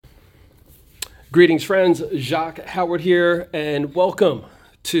Greetings, friends. Jacque Howard here, and welcome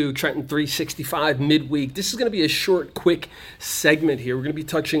to Trenton 365 Midweek. This is going to be a short, quick segment here. We're going to be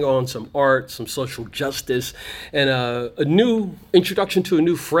touching on some art, some social justice, and a new introduction to a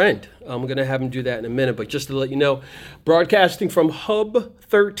new friend. I'm going to have him do that in a minute, but just to let you know, broadcasting from Hub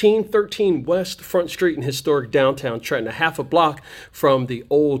 1313 West Front Street in historic downtown Trenton, a half a block from the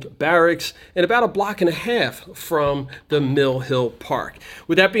old barracks and about a block and a half from the Mill Hill Park.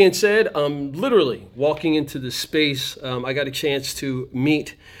 With that being said, I'm literally walking into the space. I got a chance to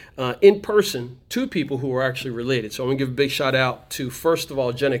meet in person two people who are actually related. So I'm going to give a big shout out to, first of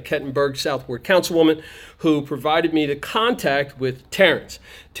all, Jenna Kettenberg, South Ward Councilwoman, who provided me the contact with Terrence.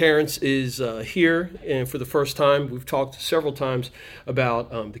 Terrence is here, and for the first time, we've talked several times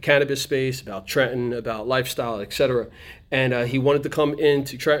about the cannabis space, about Trenton, about lifestyle, etc. And he wanted to come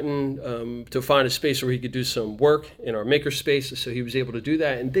into Trenton to find a space where he could do some work in our maker space. So he was able to do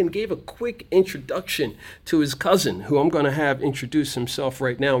that, and then gave a quick introduction to his cousin, who I'm going to have introduce himself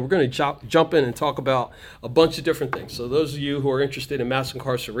right now. We're going to jump in and talk about a bunch of different things. So those of you who are interested in mass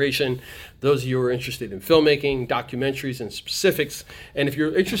incarceration, those of you who are interested in filmmaking, documentaries, and specifics, and if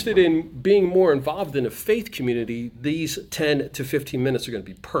you're interested in being more involved in a faith community, these 10 to 15 minutes are going to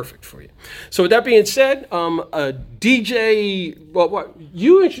be perfect for you. So with that being said, DJ, well, what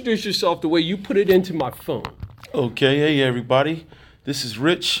you introduce yourself the way you put it into my phone. Okay, hey everybody, this is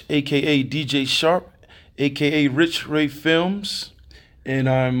Rich, aka DJ Sharp, aka RichRay Films, and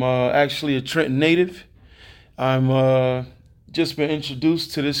I'm actually a Trenton native. I'm just been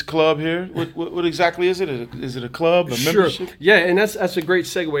introduced to this club here. What exactly is it? Is it a club, a membership? Sure. Yeah, and that's a great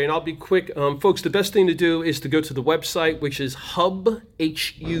segue, and I'll be quick. Folks, the best thing to do is to go to the website, which is hub,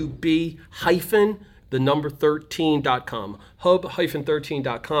 H-U-B, hyphen, the number 13.com,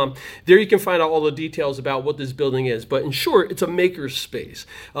 hub-13.com. There you can find out all the details about what this building is. But in short, it's a maker space.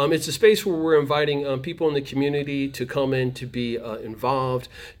 It's a space where we're inviting people in the community to come in, to be involved,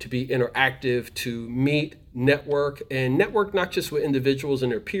 to be interactive, to meet, network not just with individuals and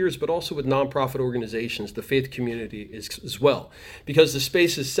their peers, but also with nonprofit organizations, the faith community as well. Because the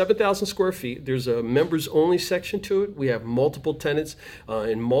space is 7,000 square feet. There's a members only section to it. We have multiple tenants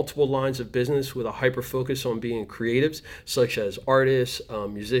in multiple lines of business with a hyper focus on being creatives, such as artists,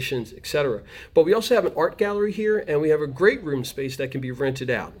 musicians, etc. But we also have an art gallery here, and we have a great room space that can be rented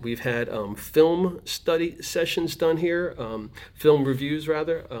out. We've had film study sessions done here, film reviews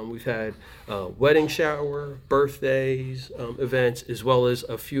rather. We've had wedding shower, birthdays, events, as well as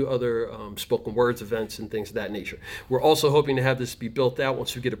a few other spoken words events and things of that nature. We're also hoping to have this be built out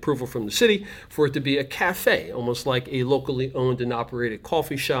once we get approval from the city for it to be a cafe, almost like a locally owned and operated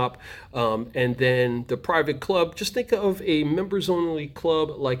coffee shop. And then the private club, just think of a members only club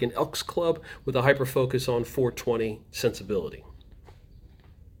like an Elks Club with a hyper focus on 420 sensibility.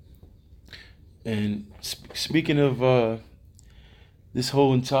 And speaking of this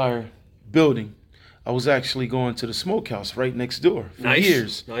whole entire building, I was actually going to the smokehouse right next door for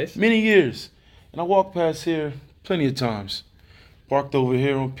years, many years. And I walked past here plenty of times. Parked over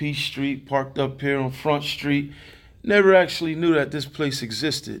here on Peace Street, parked up here on Front Street. Never actually knew that this place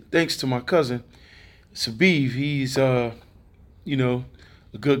existed. Thanks to my cousin, Sabib. He's, a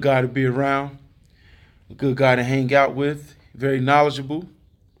good guy to be around, a good guy to hang out with, very knowledgeable,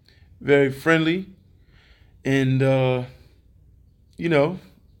 very friendly. And,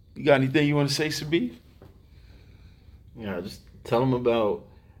 you got anything you want to say, Sabib? Yeah, just tell them about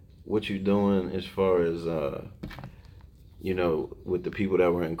what you're doing as far as, with the people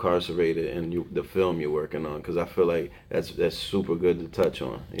that were incarcerated and the film you're working on, because I feel like that's super good to touch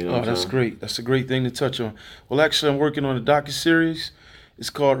on. That's great. That's a great thing to touch on. Well, actually, I'm working on a docuseries. It's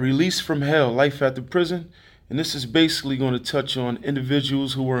called Release from Hell, Life After Prison. And this is basically going to touch on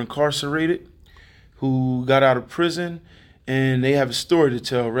individuals who were incarcerated, who got out of prison, and they have a story to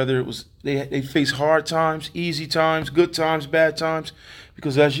tell, whether it was they face hard times, easy times, good times, bad times.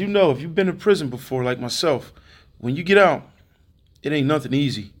 Because as you know, if you've been in prison before, like myself, when you get out, it ain't nothing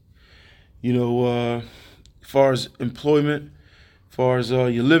easy. As far as employment, as far as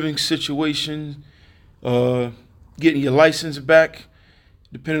your living situation, getting your license back,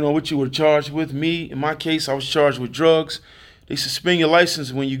 depending on what you were charged with. Me, in my case, I was charged with drugs. They suspend your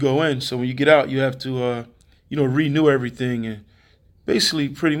license when you go in. So when you get out, you have to renew everything and basically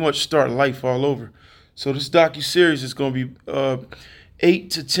pretty much start life all over. So this docuseries is going to be 8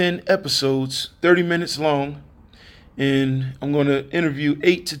 to 10 episodes, 30 minutes long, and I'm going to interview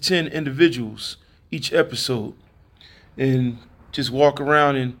 8 to 10 individuals each episode and just walk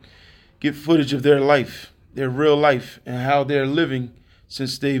around and get footage of their life, their real life, and how they're living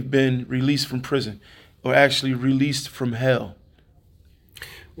since they've been released from prison, or actually released from hell.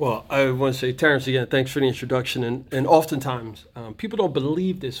 Well, I want to say, Terrence, again, thanks for the introduction. And oftentimes, people don't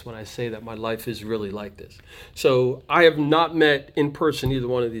believe this when I say that my life is really like this. So I have not met in person either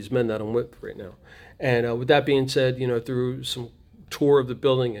one of these men that I'm with right now. And with that being said, through some tour of the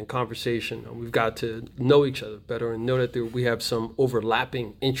building and conversation, we've got to know each other better and know that we have some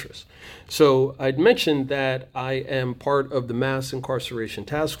overlapping interests. So I'd mentioned that I am part of the Mass Incarceration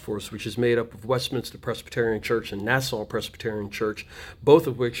Task Force, which is made up of Westminster Presbyterian Church and Nassau Presbyterian Church, both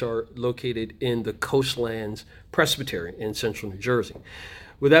of which are located in the Coastlands Presbytery in central New Jersey.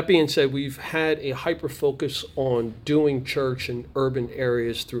 With that being said, we've had a hyper focus on doing church in urban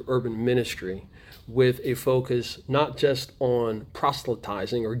areas through urban ministry, with a focus not just on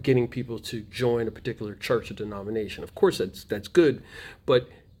proselytizing or getting people to join a particular church or denomination. Of course, that's good, but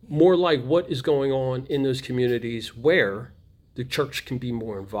more like what is going on in those communities where the church can be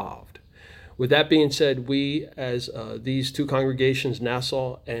more involved. With that being said, we, as these two congregations,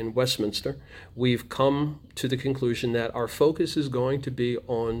 Nassau and Westminster, we've come to the conclusion that our focus is going to be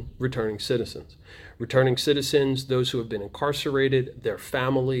on returning citizens. Returning citizens, those who have been incarcerated, their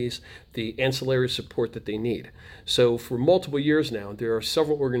families, the ancillary support that they need. So for multiple years now, there are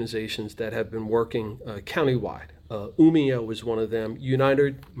several organizations that have been working countywide. UMIA was one of them.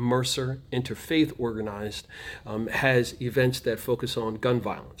 United Mercer Interfaith Organized has events that focus on gun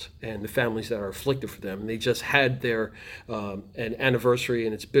violence and the families that are afflicted for them. And they just had their an anniversary,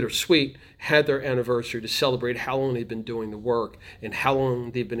 and it's bittersweet, had their anniversary to celebrate how long they've been doing the work and how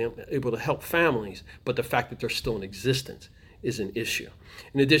long they've been able to help families, but the fact that they're still in existence is an issue.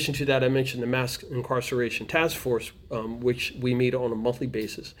 In addition to that, I mentioned the Mass Incarceration Task Force, which we meet on a monthly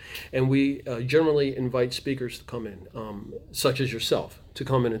basis. And we generally invite speakers to come in, such as yourself, to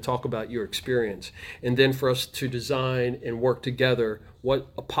come in and talk about your experience. And then for us to design and work together what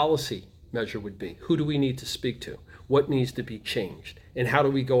a policy measure would be. Who do we need to speak to? What needs to be changed? And how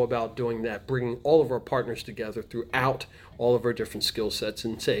do we go about doing that, bringing all of our partners together throughout all of our different skill sets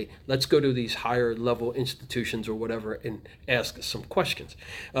and say, let's go to these higher level institutions or whatever and ask some questions.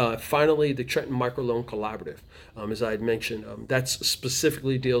 Finally, the Trenton Microloan Collaborative, as I had mentioned, that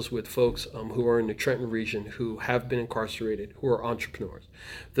specifically deals with folks who are in the Trenton region who have been incarcerated, who are entrepreneurs.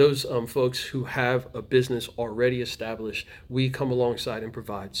 Those folks who have a business already established, we come alongside and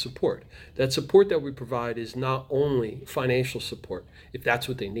provide support. That support that we provide is not only financial support, if that's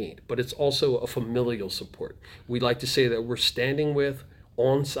what they need, but it's also a familial support. We like to say that we're standing with,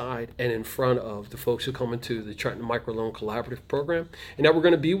 on side, and in front of the folks who come into the Trenton Microloan Collaborative program, and that we're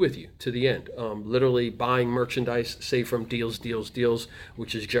going to be with you to the end, literally buying merchandise, say from Deals,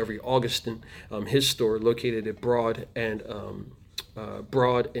 which is Jeffrey Augustin, his store located at Broad and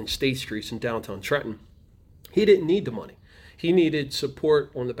State Streets in downtown Trenton. He didn't need the money. He needed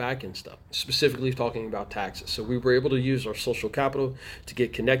support on the back end stuff, specifically talking about taxes. So we were able to use our social capital to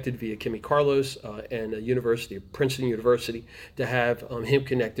get connected via Kimmy Carlos and Princeton University, to have him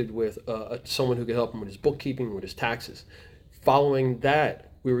connected with someone who could help him with his bookkeeping, with his taxes. Following that,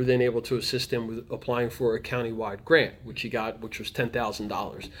 we were then able to assist him with applying for a countywide grant, which he got, which was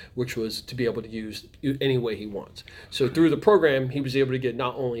 $10,000, which was to be able to use any way he wants. So through the program, he was able to get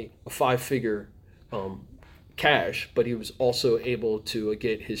not only a 5-figure cash, but he was also able to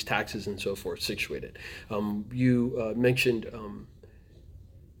get his taxes and so forth situated. You mentioned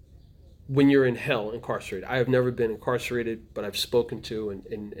when you're in hell, incarcerated. I have never been incarcerated, but I've spoken to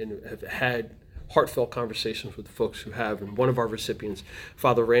and have had heartfelt conversations with the folks who have. And one of our recipients,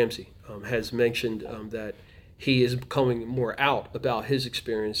 Father Ramsey, has mentioned that he is coming more out about his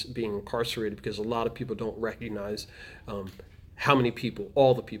experience being incarcerated, because a lot of people don't recognize how many people,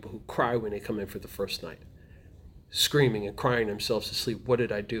 all the people who cry when they come in for the first night, screaming and crying themselves to sleep. What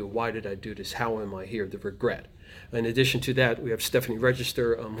did I do? Why did I do this? How am I here? The regret. In addition to that, we have Stephanie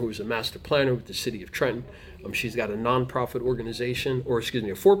Register, who is a master planner with the city of Trenton. She's got a nonprofit organization,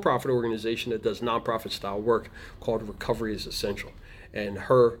 a for-profit organization that does nonprofit style work called Recovery is Essential. And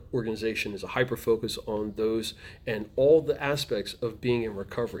her organization is a hyper-focus on those and all the aspects of being in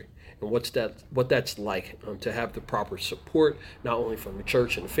recovery, and what that's like to have the proper support, not only from the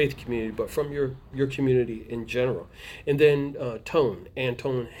church and the faith community, but from your community in general. And then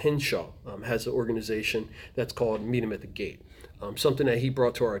Antone Henshaw has an organization that's called Meet 'em at the Gate. Something that he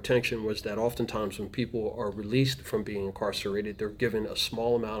brought to our attention was that oftentimes when people are released from being incarcerated, they're given a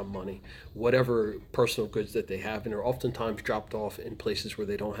small amount of money, whatever personal goods that they have, and they're oftentimes dropped off in places where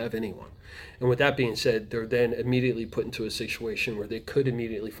they don't have anyone. And with that being said, they're then immediately put into a situation where they could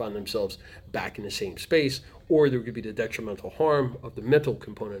immediately find themselves back in the same space, or there could be the detrimental harm of the mental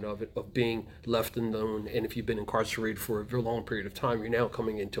component of it, of being left alone. And if you've been incarcerated for a very long period of time, you're now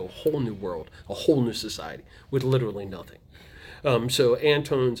coming into a whole new world, a whole new society with literally nothing. So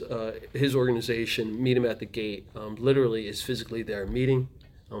Antone's, his organization, Meet 'em at the Gate, literally is physically there meeting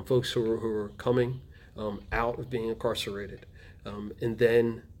folks who are coming out of being incarcerated, and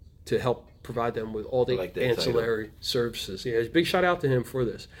then to help provide them with all the ancillary services. Yeah, big shout out to him for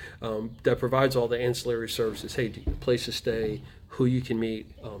this. That provides all the ancillary services. Hey, place to stay, who you can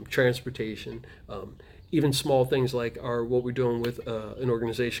meet, transportation, even small things like what we're doing with an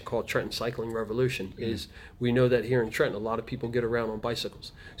organization called Trenton Cycling Revolution. Is we know that here in Trenton, a lot of people get around on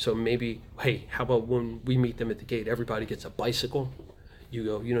bicycles. So maybe, hey, how about when we meet them at the gate, everybody gets a bicycle. You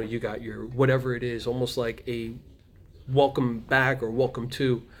go, you got your whatever it is, almost like a welcome back or welcome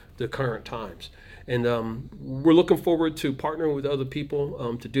to the current times. And we're looking forward to partnering with other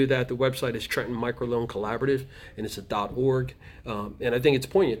people to do that. The website is Trenton Microloan Collaborative, and it's a .org. And I think it's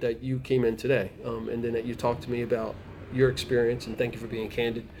poignant that you came in today and then that you talked to me about your experience, and thank you for being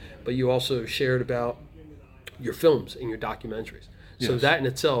candid. But you also shared about your films and your documentaries. Yes. So that in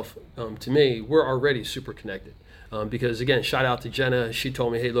itself, to me, we're already super connected. Because again, shout out to Jenna. She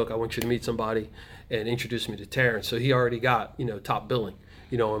told me, hey, look, I want you to meet somebody, and introduced me to Terrence. So he already got, top billing,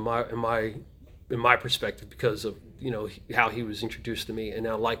 in my perspective, because of, how he was introduced to me, and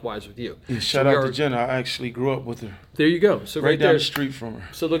now likewise with you. Yeah, shout out to Jenna. I actually grew up with her. There you go. So right down the street from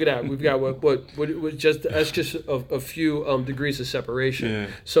her. So look at that. We've got what just a few degrees of separation. Yeah.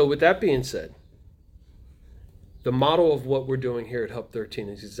 So with that being said, the model of what we're doing here at Hub 13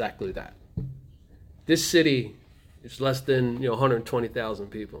 is exactly that. This city is less than 120,000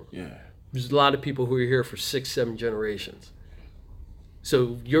 people. Yeah. There's a lot of people who are here for 6-7 generations.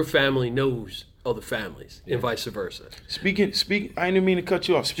 So your family knows other families, and vice versa. Speaking. I didn't mean to cut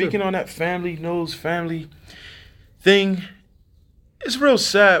you off. Speaking on that family knows family thing, it's real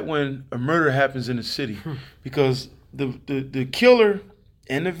sad when a murder happens in the city because the killer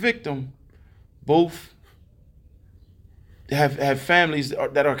and the victim both have families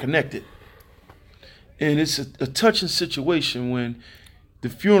that are connected, and it's a touching situation when the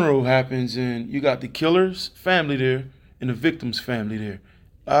funeral happens and you got the killer's family there and the victim's family there.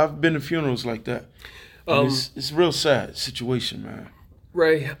 I've been to funerals like that. It's a real sad situation, man.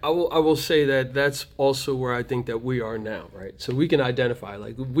 Ray, I will say that that's also where I think that we are now, right? So we can identify,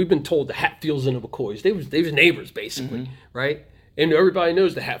 like, we've been told the Hatfields and the McCoys. They was neighbors, basically, right? And everybody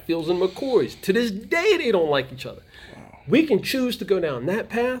knows the Hatfields and McCoys. To this day, they don't like each other. Wow. We can choose to go down that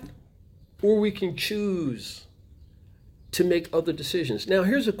path, or we can choose to make other decisions. Now,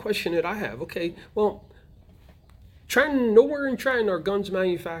 here's a question that I have. Okay, well, nowhere in Trenton are guns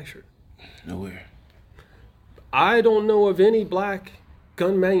manufactured. Nowhere. I don't know of any black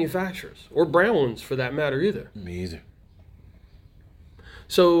gun manufacturers, or brown ones for that matter either. Me either.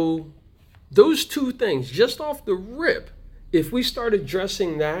 So those two things, just off the rip, if we start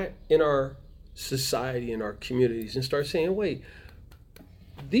addressing that in our society, in our communities, and start saying, wait,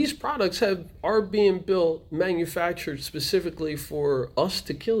 these products are being built, manufactured specifically for us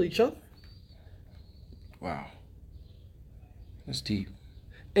to kill each other. Wow. That's deep.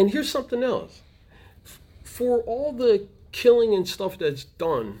 And here's something else. For all the killing and stuff that's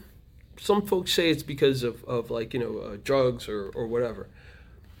done, some folks say it's because of drugs or whatever.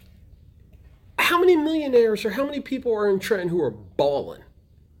 How many millionaires or how many people are in Trenton who are balling?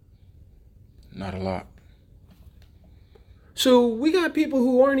 Not a lot. So we got people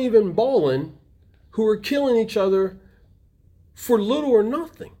who aren't even balling, who are killing each other for little or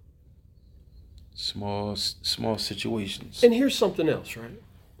nothing. Small situations. And here's something else, right?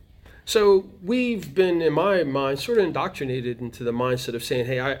 So we've been, in my mind, sort of indoctrinated into the mindset of saying,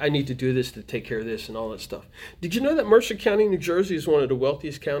 hey, I need to do this to take care of this and all that stuff. Did you know that Mercer County, New Jersey is one of the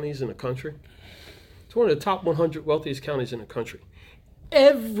wealthiest counties in the country? It's one of the top 100 wealthiest counties in the country.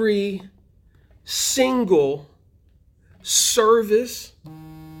 Every single service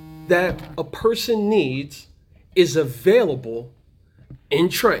that a person needs is available in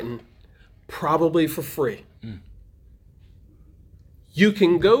Trenton, probably for free. You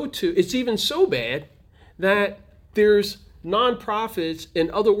can go to, it's even so bad that there's nonprofits and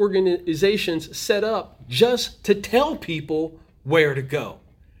other organizations set up just to tell people where to go.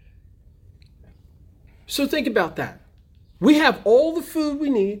 So think about that. We have all the food we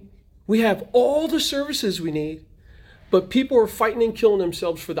need. We have all the services we need. But people are fighting and killing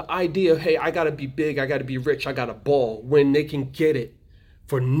themselves for the idea of, hey, I got to be big, I got to be rich, I got to ball, when they can get it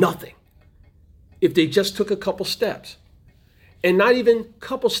for nothing if they just took a couple steps. And not even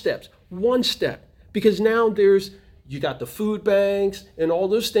couple steps, one step. Because now you got the food banks and all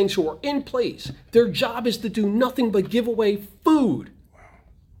those things who are in place. Their job is to do nothing but give away food.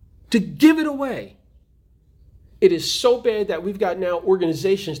 To give it away. It is so bad that we've got now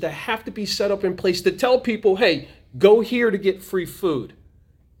organizations that have to be set up in place to tell people, hey, Go here to get free food.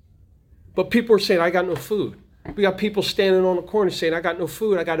 But people are saying, I got no food. We got people standing on the corner saying, I got no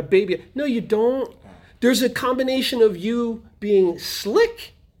food, I got a baby. No, you don't. There's a combination of you being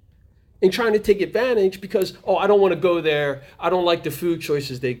slick and trying to take advantage because, oh, I don't want to go there. I don't like the food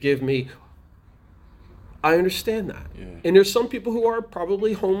choices they give me. I understand that. Yeah. And there's some people who are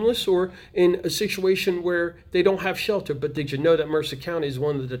probably homeless or in a situation where they don't have shelter. But did you know that Mercer County is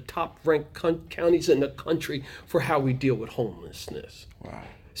one of the top ranked counties in the country for how we deal with homelessness? Wow.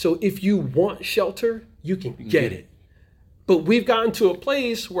 So if you want shelter, you can get it. But we've gotten to a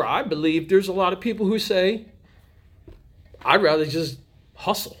place where I believe there's a lot of people who say, I'd rather just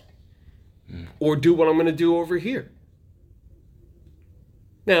hustle or do what I'm going to do over here.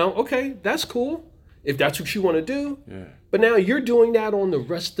 Now, okay, that's cool. If that's what you want to do. Yeah. But now you're doing that on the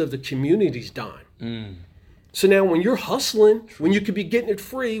rest of the community's dime. So now when you're hustling, when you could be getting it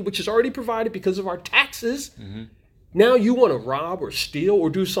free, which is already provided because of our taxes, now you want to rob or steal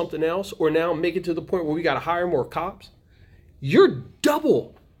or do something else, or now make it to the point where we got to hire more cops. You're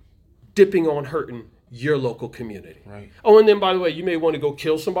double dipping on hurting your local community. Right. Oh, and then by the way, you may want to go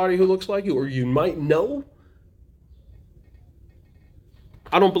kill somebody who looks like you, or you might know.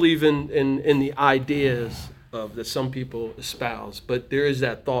 I don't believe in the ideas of that some people espouse, but there is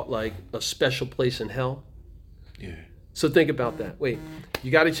that thought like a special place in hell. Yeah. So think about that. Wait,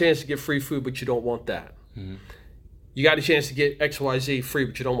 you got a chance to get free food, but you don't want that. You got a chance to get XYZ free,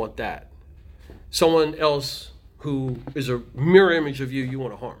 but you don't want that. Someone else who is a mirror image of you, you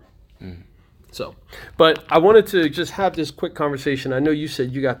want to harm. So, but I wanted to just have this quick conversation. I know you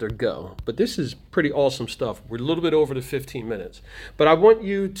said you got to go, but this is pretty awesome stuff. We're a little bit over the 15 minutes. But I want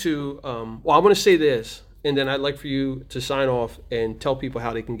you to, I want to say this, and then I'd like for you to sign off and tell people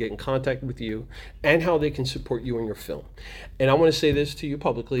how they can get in contact with you and how they can support you in your film. And I want to say this to you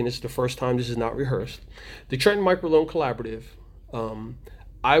publicly, and this is the first time this is not rehearsed. The Trenton Microloan Collaborative,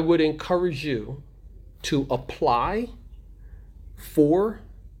 I would encourage you to apply for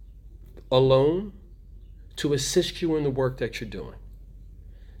a loan to assist you in the work that you're doing.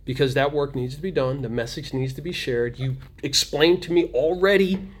 Because that work needs to be done, the message needs to be shared. You explained to me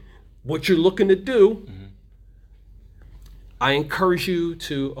already what you're looking to do. I encourage you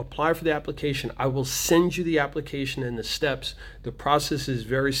to apply for the application. I will send you the application and the steps. The process is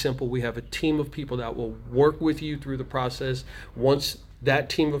very simple. We have a team of people that will work with you through the process. Once that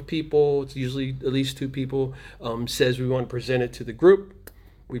team of people, it's usually at least 2 people, says we want to present it to the group,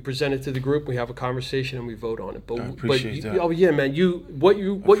 we present it to the group, we have a conversation, and we vote on it. I appreciate that. Oh yeah, man, what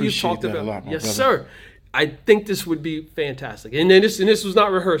you talked about. Lot, yes, brother. Sir. I think this would be fantastic. And then this was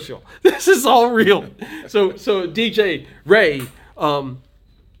not rehearsal. This is all real. So DJ Ray,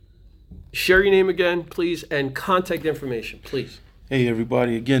 share your name again, please, and contact information, please. Hey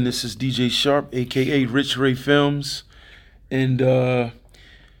everybody, again, this is DJ Sharp, aka RichRay Films, and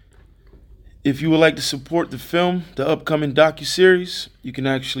if you would like to support the film, the upcoming docuseries, you can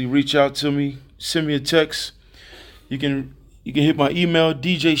actually reach out to me, send me a text. You can hit my email,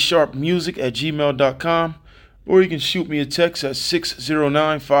 djsharpmusic@gmail.com, or you can shoot me a text at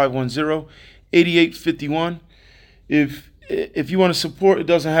 609-510-8851. If you want to support, it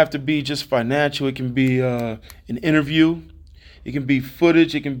doesn't have to be just financial. It can be an interview. It can be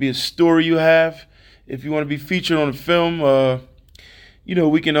footage. It can be a story you have. If you want to be featured on a film,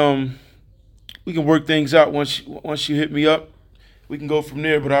 we can work things out once you hit me up. We can go from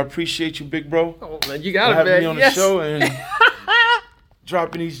there. But I appreciate you, big bro. Oh man, you got it, man. Having me on the show and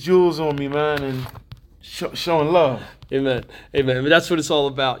dropping these jewels on me, man, and showing love. Amen. But that's what it's all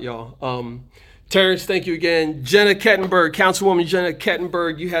about, y'all. Terrence, thank you again. Jenna Kettenberg, Councilwoman Jenna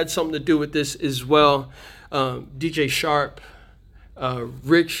Kettenberg, you had something to do with this as well. DJ Sharp,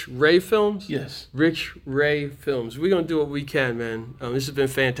 RichRay Films? Yes. RichRay Films. We're going to do what we can, man. This has been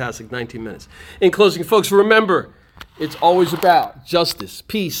fantastic, 19 minutes. In closing, folks, remember, it's always about justice,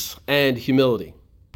 peace, and humility.